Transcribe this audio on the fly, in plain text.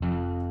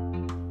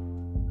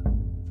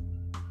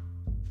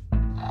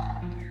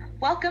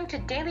Welcome to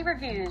Daily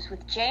Reviews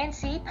with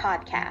J&C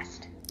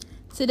Podcast.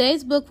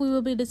 Today's book we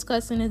will be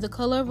discussing is The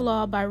Color of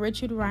Law by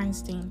Richard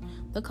Weinstein.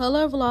 The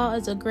Color of Law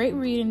is a great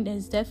read and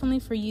is definitely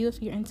for you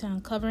if you're into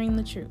uncovering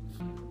the truth.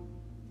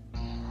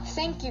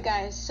 Thank you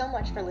guys so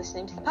much for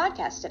listening to the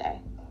podcast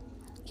today.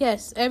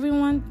 Yes,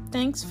 everyone,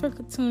 thanks for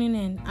tuning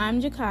in.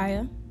 I'm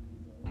Jakaya.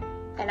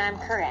 And I'm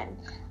Corinne.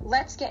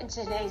 Let's get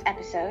into today's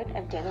episode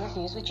of Daily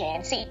Reviews with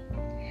J&C.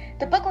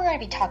 The book we're going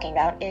to be talking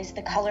about is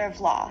The Color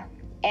of Law,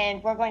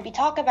 and we're going to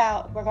talk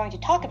about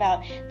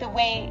the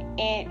way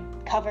it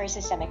covers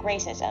systemic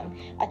racism,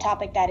 a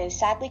topic that is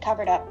sadly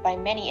covered up by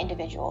many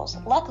individuals.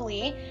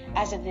 Luckily,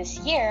 as of this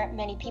year,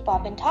 many people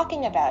have been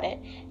talking about it,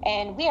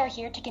 and we are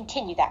here to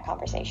continue that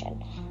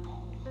conversation.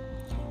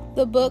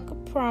 The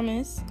book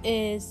promise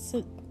is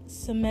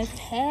systemic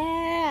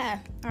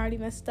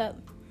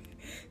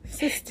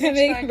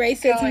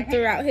racism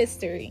throughout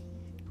history.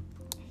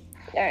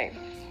 All right.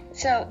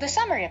 So, the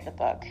summary of the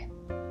book.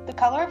 The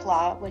Color of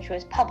Law, which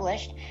was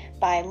published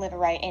by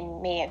Liveright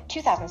in May of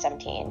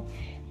 2017,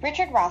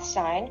 Richard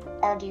Rothstein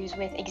argues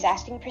with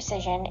exhausting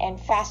precision and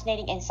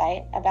fascinating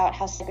insight about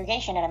how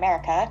segregation in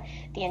America,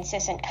 the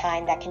incessant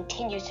kind that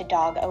continues to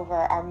dog over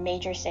our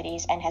major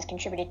cities and has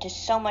contributed to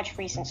so much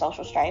recent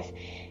social strife,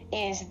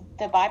 is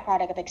the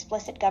byproduct of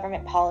explicit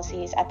government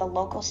policies at the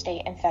local,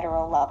 state, and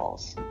federal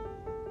levels.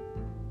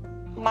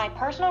 My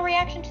personal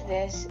reaction to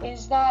this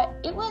is that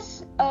it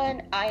was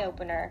an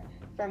eye-opener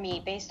for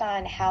me based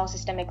on how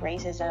systemic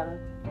racism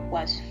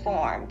was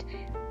formed.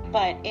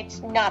 But it's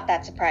not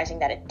that surprising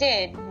that it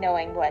did,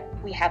 knowing what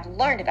we have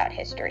learned about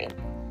history.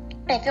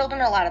 It filled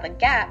in a lot of the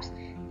gaps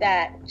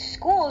that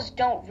schools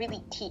don't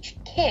really teach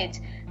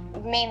kids,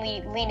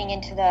 mainly leaning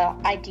into the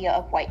idea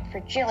of white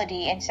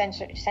fragility and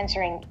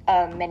censoring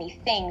many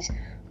things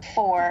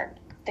for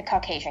the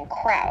Caucasian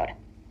crowd.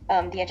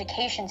 The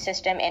education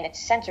system and its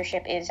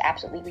censorship is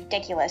absolutely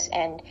ridiculous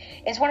and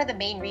is one of the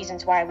main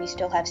reasons why we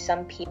still have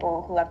some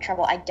people who have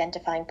trouble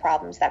identifying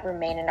problems that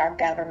remain in our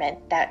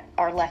government that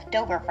are left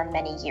over from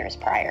many years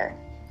prior.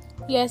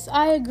 Yes,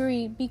 I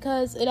agree,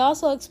 because it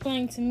also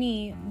explained to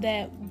me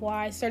that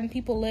why certain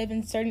people live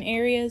in certain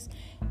areas,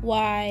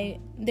 why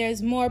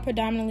there's more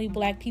predominantly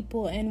black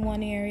people in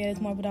one area, there's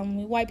more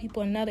predominantly white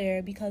people in another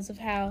area, because of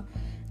how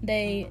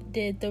they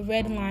did the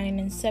redlining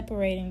and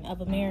separating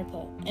of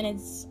America. And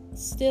it's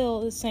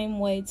still the same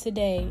way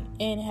today,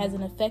 and it has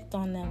an effect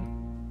on them.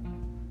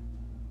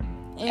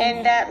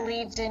 And that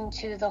leads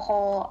into the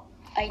whole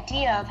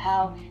idea of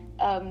how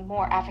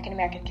more African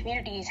American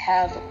communities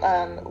have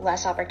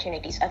less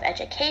opportunities of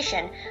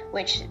education,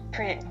 which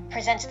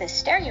presents this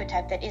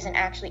stereotype that isn't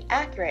actually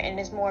accurate and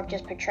is more of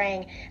just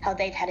portraying how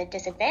they've had a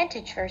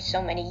disadvantage for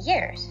so many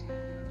years.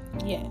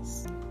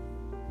 Yes.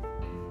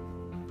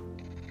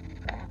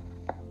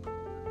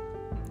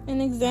 An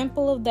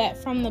example of that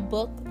from the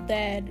book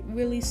that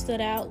really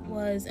stood out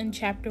was in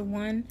chapter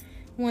 1,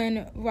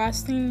 when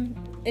Rothstein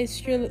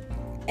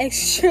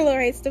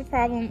accelerates the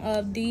problem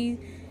of de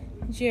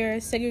jure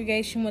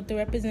segregation with the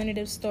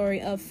representative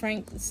story of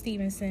Frank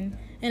Stevenson,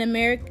 an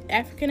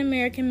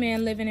African-American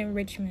man living in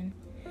Richmond,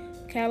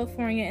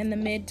 California in the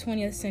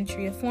mid-20th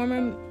century. A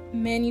former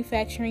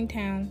manufacturing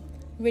town,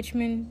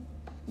 Richmond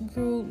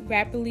grew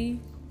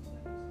rapidly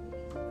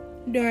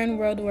during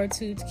World War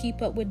II to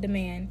keep up with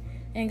demand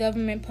and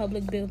government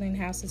public building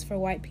houses for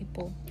white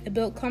people. It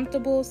built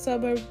comfortable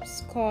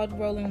suburbs called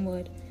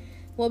Rollingwood.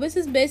 Well, this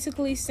is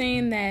basically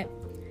saying that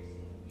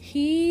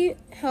he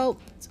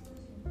helped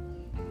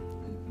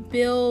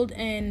build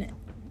and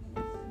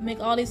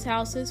make all these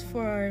houses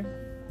for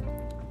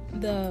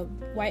the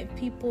white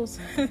people's,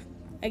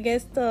 I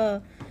guess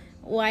the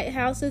white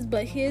houses,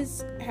 but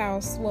his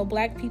house, well,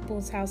 black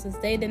people's houses,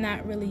 they did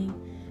not really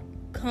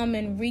come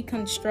and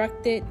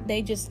reconstruct it.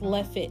 They just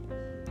left it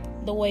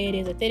the way it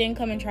is. If they didn't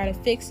come and try to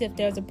fix it, if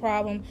there's a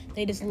problem,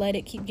 they just let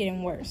it keep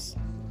getting worse.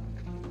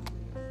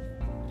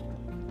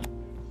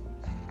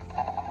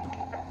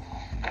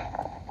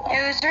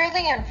 It was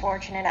really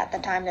unfortunate at the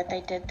time that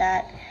they did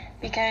that,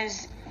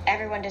 because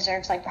everyone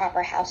deserves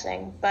proper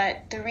housing.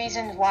 But the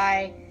reason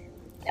why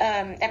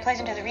it plays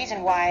into the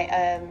reason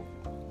why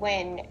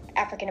when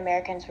African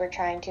Americans were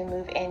trying to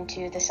move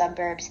into the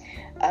suburbs,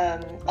 a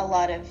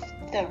lot of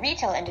the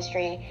retail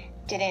industry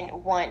didn't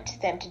want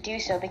them to do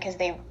so because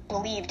they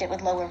believed it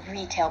would lower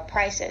retail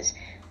prices.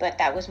 But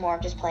that was more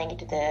of just playing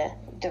into the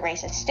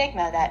racist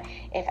stigma that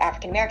if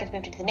African Americans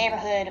moved into the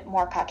neighborhood,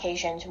 more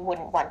Caucasians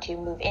wouldn't want to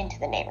move into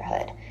the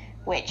neighborhood,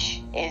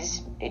 which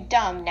is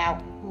dumb.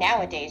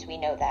 Nowadays we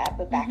know that,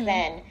 but back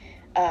then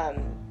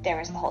there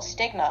was the whole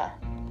stigma.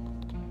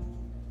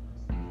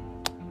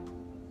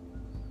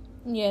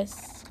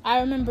 Yes,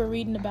 I remember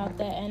reading about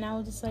that, and I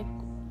was just like,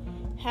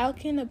 how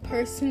can a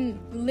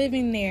person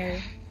living there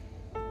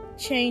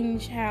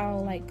change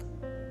how,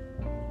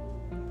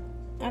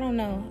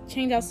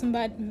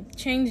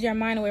 change their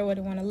mind where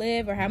they want to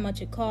live, or how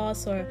much it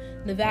costs, or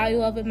the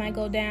value of it might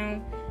go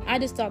down. I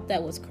just thought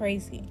that was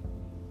crazy.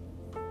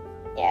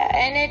 Yeah,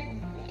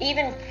 and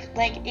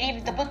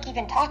the book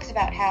even talks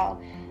about how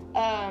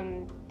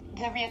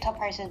the retail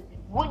prices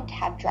wouldn't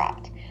have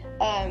dropped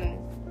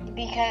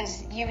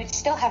because you would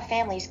still have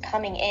families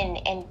coming in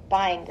and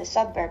buying the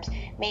suburbs.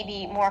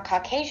 Maybe more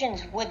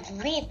Caucasians would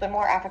leave, but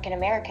more African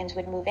Americans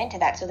would move into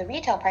that. So the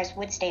retail price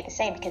would stay the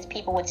same because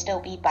people would still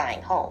be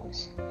buying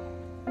homes.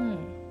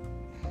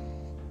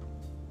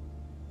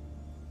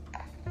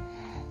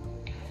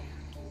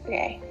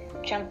 Okay,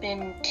 jump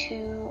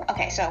into...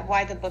 Okay, so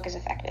why the book is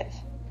effective.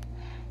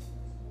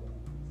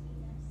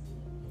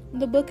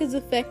 The book is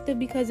effective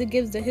because it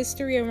gives the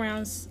history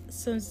around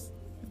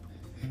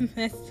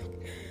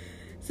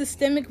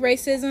systemic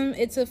racism.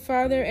 It's a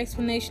further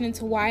explanation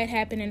into why it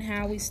happened and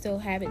how we still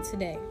have it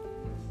today.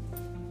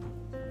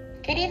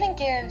 It even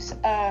gives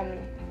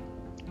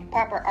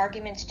proper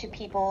arguments to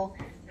people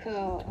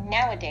who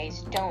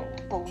nowadays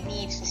don't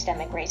believe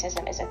systemic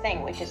racism is a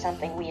thing, which is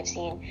something we have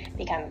seen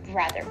become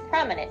rather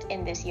prominent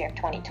in this year of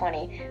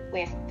 2020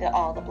 with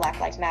all the Black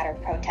Lives Matter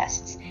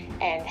protests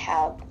and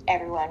how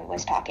everyone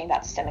was talking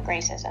about systemic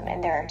racism.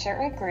 And there are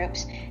certain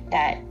groups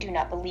that do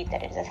not believe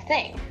that it is a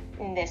thing.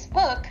 In this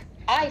book,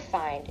 I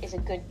find, is a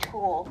good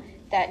tool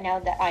that now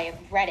that I have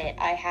read it,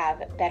 I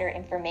have better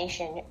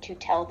information to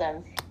tell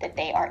them that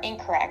they are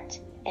incorrect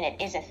and it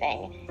is a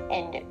thing.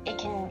 And it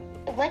can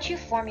let you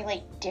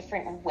formulate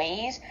different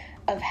ways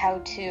of how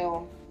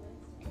to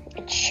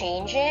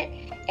change it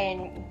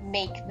and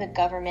make the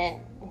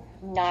government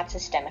not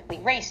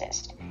systemically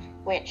racist,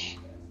 which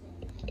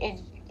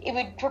it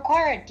would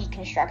require a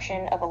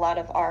deconstruction of a lot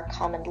of our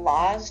common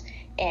laws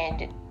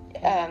and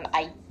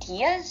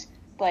ideas,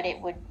 but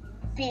it would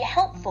be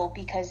helpful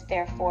because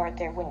therefore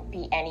there wouldn't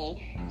be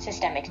any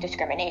systemic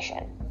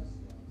discrimination.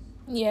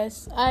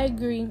 Yes, I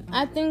agree.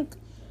 I think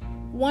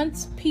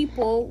once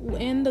people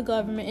in the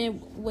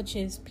government, which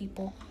is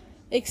people,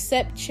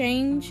 accept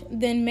change,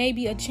 then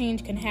maybe a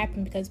change can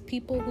happen, because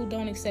people who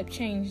don't accept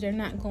change, they're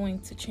not going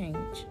to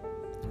change.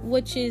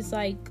 Which is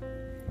like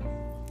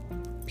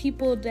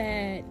people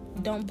that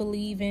don't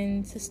believe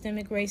in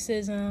systemic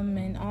racism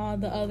and all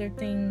the other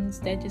things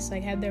that just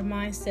like have their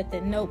mindset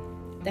that nope,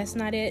 that's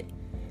not it.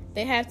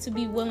 They have to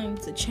be willing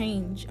to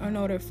change in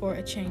order for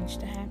a change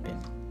to happen.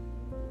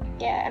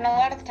 Yeah, and a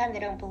lot of the time they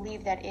don't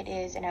believe that it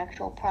is an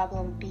actual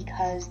problem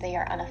because they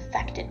are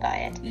unaffected by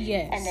it.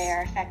 Yes. And they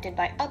are affected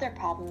by other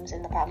problems,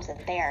 and the problems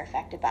that they are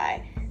affected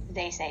by,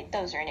 they say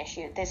those are an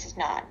issue. This is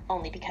not,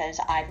 only because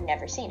I've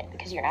never seen it,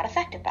 because you're not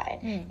affected by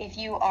it. If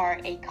you are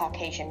a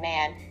Caucasian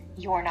man,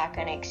 you're not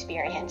going to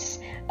experience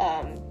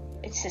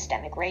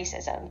systemic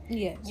racism.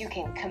 Yes. You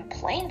can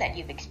complain that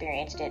you've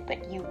experienced it,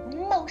 but you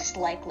most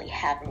likely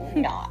have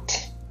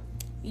not.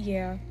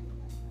 Yeah.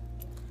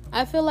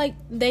 I feel like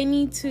they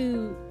need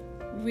to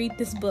read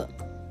this book.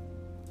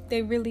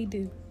 They really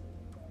do.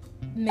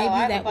 Maybe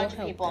I have that a bunch will of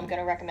help people them. I'm going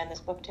to recommend this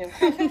book to.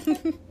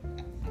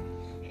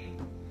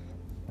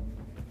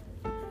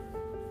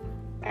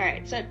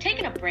 Alright, so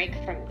taking a break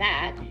from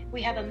that,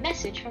 we have a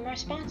message from our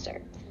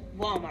sponsor,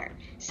 Walmart.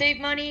 Save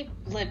money,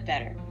 live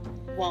better.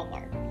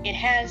 Walmart. It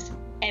has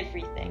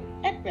everything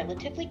at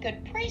relatively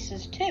good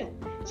prices too.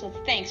 So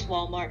thanks,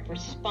 Walmart, for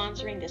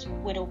sponsoring this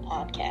Whittle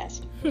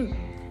podcast.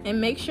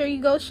 And make sure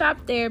you go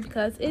shop there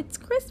because it's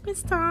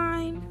Christmas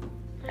time.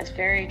 That's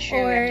very true.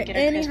 Or We have to get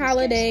our any Christmas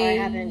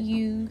holiday gifts.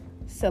 you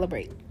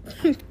celebrate.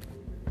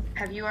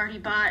 Have you already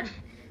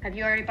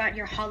bought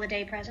your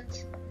holiday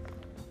presents?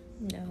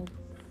 No.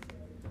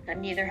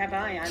 Neither have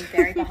I. I'm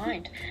very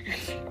behind.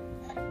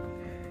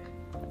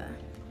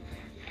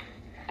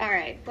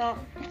 Alright, well,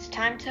 it's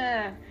time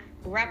to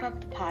wrap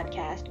up the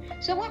podcast.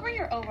 So what were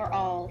your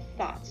overall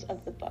thoughts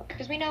of the book?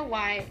 Because we know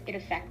why it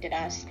affected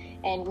us,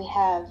 and we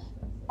have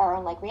our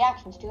own,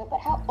 reactions to it, but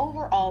how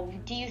overall,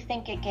 do you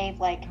think it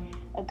gave,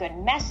 a good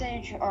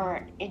message,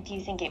 or do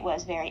you think it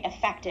was very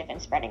effective in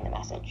spreading the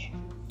message?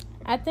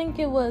 I think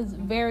it was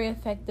very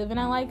effective, and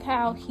I like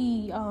how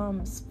he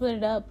split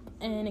it up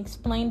and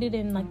explained it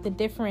in, the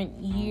different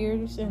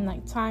years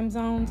and, time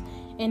zones,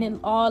 and it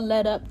all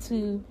led up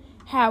to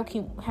how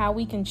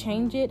we can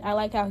change it. I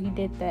like how he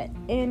did that,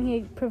 and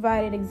he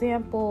provided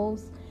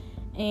examples,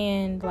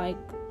 and I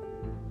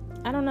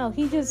don't know,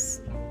 he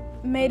just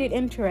made it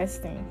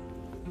interesting.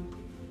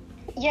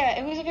 Yeah,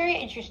 it was a very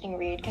interesting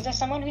read, because as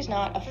someone who's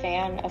not a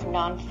fan of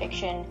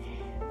nonfiction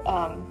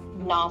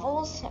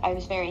novels, I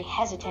was very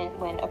hesitant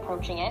when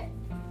approaching it,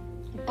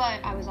 but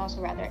I was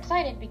also rather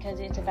excited because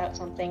it's about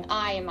something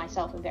I and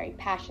myself am very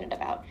passionate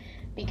about,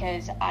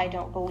 because I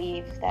don't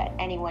believe that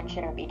anyone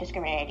should ever be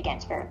discriminated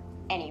against for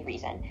any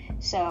reason.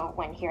 So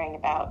when hearing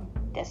about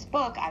this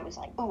book, I was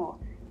like, ooh,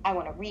 I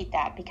want to read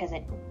that, because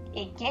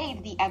it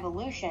gave the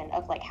evolution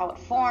of how it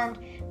formed,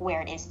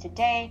 where it is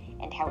today,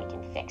 and how we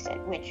can fix it,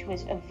 which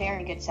was a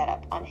very good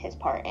setup on his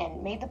part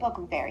and made the book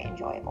very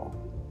enjoyable.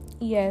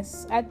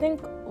 Yes, I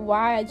think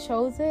why I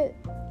chose it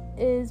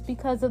is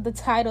because of the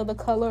title, The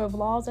Color of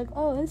Law. I was like,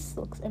 oh, this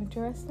looks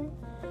interesting.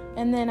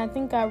 And then I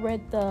think I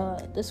read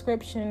the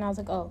description and I was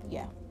like, oh,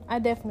 yeah, I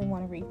definitely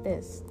want to read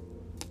this.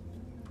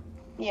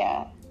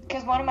 Yeah,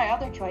 because one of my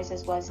other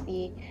choices was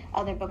the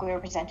other book we were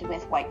presented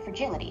with, White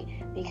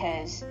Fragility,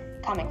 because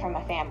coming from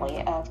a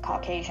family of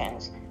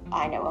Caucasians,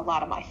 I know a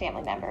lot of my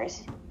family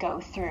members go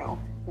through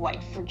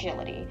white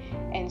fragility.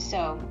 And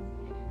so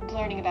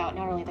learning about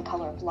not only the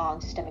color of law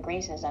and systemic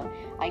racism,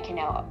 I can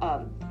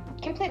now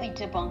completely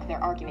debunk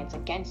their arguments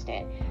against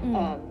it.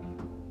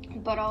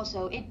 But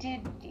also it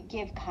did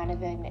give kind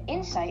of an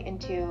insight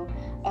into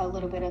a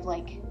little bit of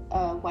like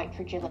white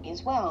fragility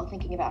as well,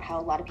 thinking about how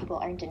a lot of people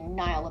are in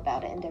denial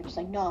about it, and they're just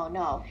like,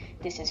 no,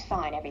 this is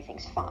fine,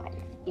 everything's fine,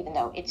 even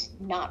though it's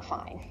not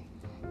fine.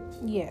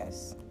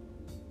 Yes.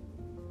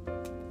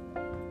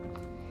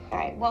 All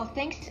right, well,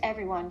 thanks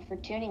everyone for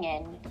tuning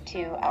in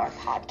to our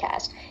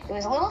podcast. It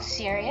was a little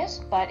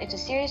serious, but it's a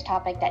serious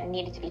topic that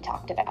needed to be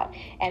talked about,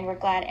 and we're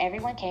glad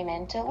everyone came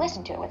in to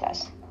listen to it with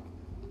us.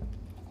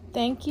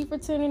 Thank you for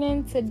tuning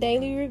in to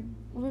Daily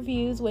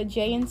Reviews with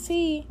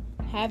J&C.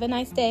 Have a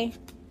nice day.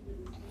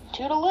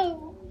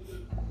 Toodaloo.